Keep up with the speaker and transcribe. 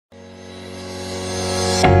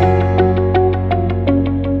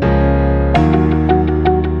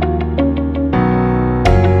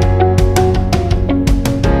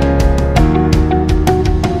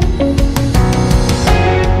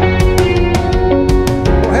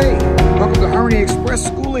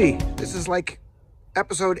like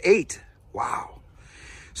episode 8. Wow.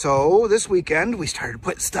 So this weekend, we started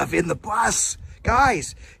putting stuff in the bus.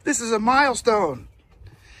 Guys, this is a milestone.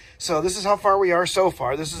 So this is how far we are so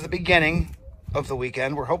far. This is the beginning of the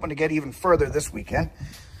weekend. We're hoping to get even further this weekend.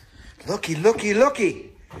 Looky, looky,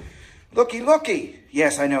 looky. Looky, looky.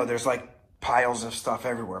 Yes, I know, there's like piles of stuff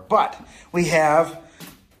everywhere. But we have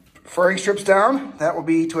furring strips down. That will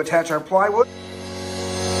be to attach our plywood.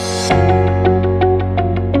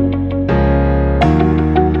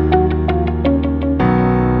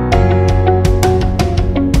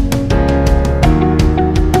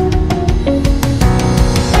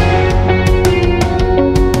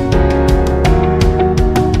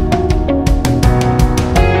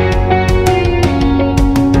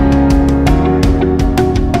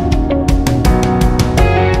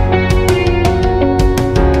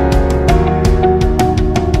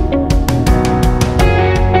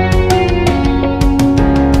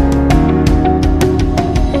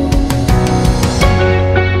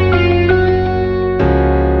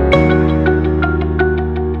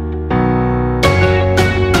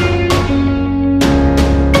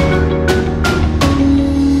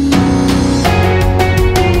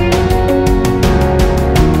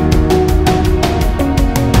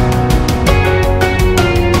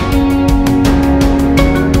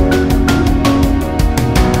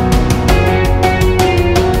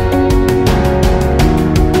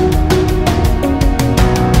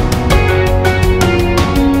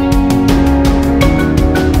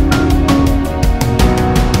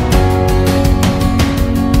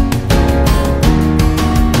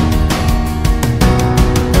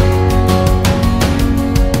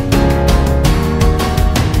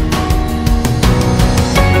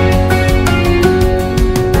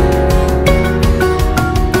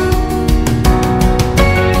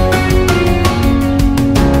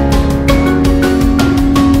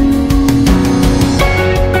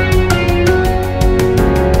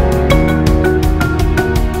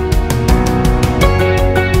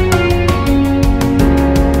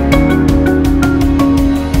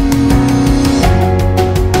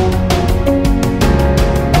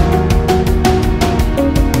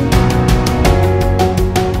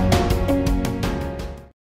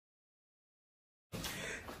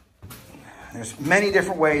 There's many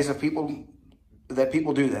different ways that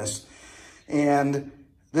people do this. And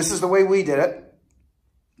this is the way we did it.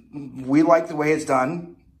 We like the way it's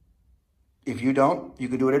done. If you don't, you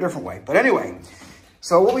can do it a different way. But anyway,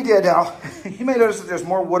 so what we did now, you may notice that there's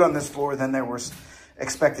more wood on this floor than there was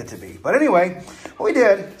expected to be. But anyway, what we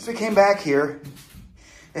did is we came back here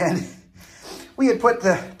and we had put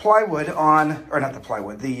the plywood on, or not the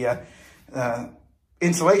plywood, the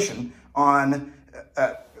insulation on,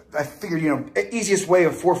 I figured, you know, easiest way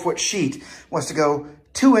of 4-foot sheet was to go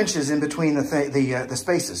 2 inches in between the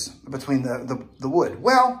spaces between the wood.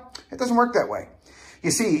 Well, it doesn't work that way.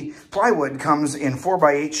 You see, plywood comes in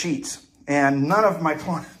 4x8 sheets, and none of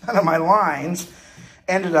my lines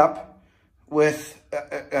ended up with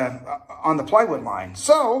on the plywood line.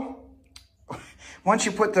 So once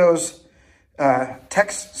you put those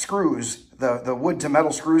Tex screws, the wood to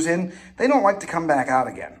metal screws in, they don't like to come back out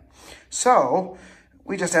again. So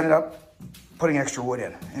we just ended up putting extra wood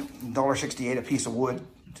in. $1.68 a piece of wood.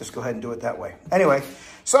 Just go ahead and do it that way. Anyway,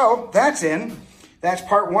 so that's in. That's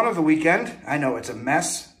part 1 of the weekend. I know it's a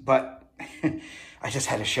mess, but I just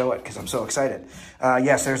had to show it because I'm so excited.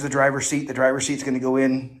 Yes, there's the driver's seat. The driver's seat's going to go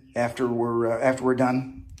in after we're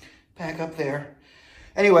done. Back up there.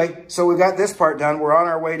 Anyway, so we've got this part done. We're on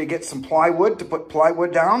our way to get some plywood, to put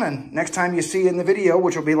plywood down. And next time you see in the video,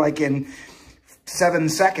 which will be like in 7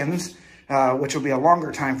 seconds, which will be a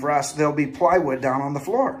longer time for us, there'll be plywood down on the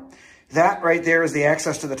floor. That right there is the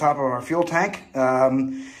access to the top of our fuel tank.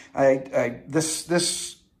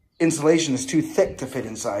 This insulation is too thick to fit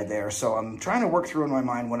inside there, so I'm trying to work through in my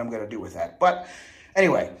mind what I'm going to do with that. But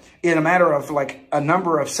anyway, in a matter of like a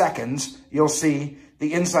number of seconds, you'll see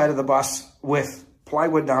the inside of the bus with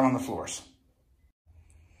plywood down on the floors.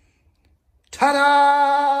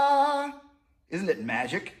 Ta-da! Isn't it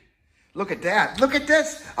magic? Look at that. Look at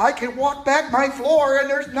this. I can walk back my floor and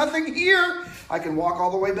there's nothing here. I can walk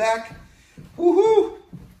all the way back. Woohoo!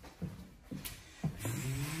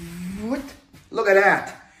 What? Look at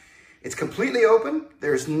that. It's completely open.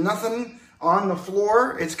 There's nothing on the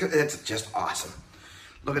floor. It's just awesome.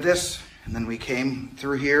 Look at this. And then we came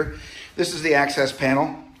through here. This is the access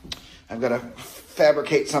panel. I've got to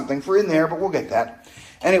fabricate something for in there, but we'll get that.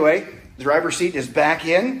 Anyway, the driver's seat is back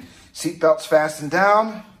in. Seat belt's fastened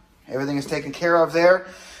down. Everything is taken care of there.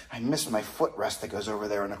 I missed my footrest that goes over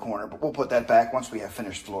there in the corner, but we'll put that back once we have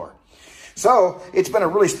finished floor. So it's been a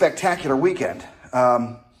really spectacular weekend.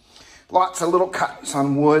 The Lots of little cuts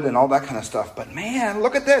on wood and all that kind of stuff. But man,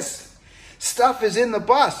 look at this. Stuff is in the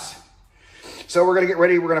bus. So we're going to get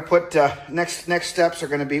ready. We're going to put, next steps are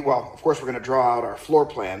going to be, well, of course, we're going to draw out our floor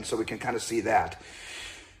plan so we can kind of see that.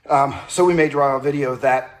 So we may draw a video of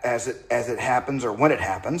that as it happens or when it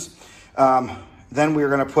happens. Then we're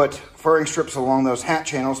going to put furring strips along those hat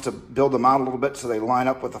channels to build them out a little bit so they line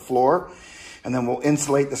up with the floor. And then we'll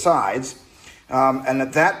insulate the sides. And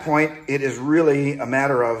at that point, it is really a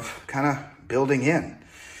matter of kind of building in.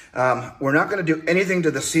 We're not going to do anything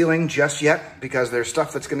to the ceiling just yet because there's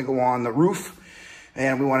stuff that's going to go on the roof.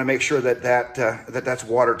 And we want to make sure that that's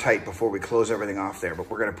watertight before we close everything off there. But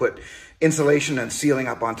we're going to put insulation and ceiling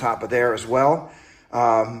up on top of there as well.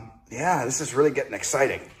 Yeah, this is really getting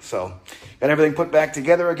exciting. So got everything put back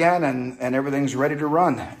together again and everything's ready to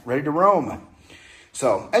run, ready to roam.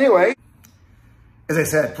 So anyway, as I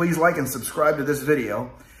said, please like and subscribe to this video.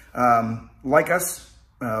 Like us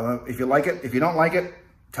if you like it. If you don't like it,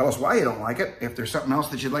 tell us why you don't like it. If there's something else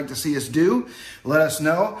that you'd like to see us do, let us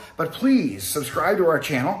know. But please subscribe to our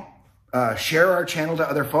channel. Share our channel to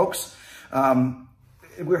other folks.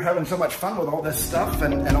 We're having so much fun with all this stuff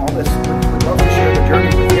and all this. We'd love to share the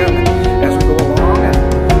journey with you as we go along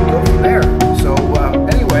and go from there. So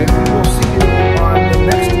anyway, we will see you on the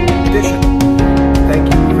next edition.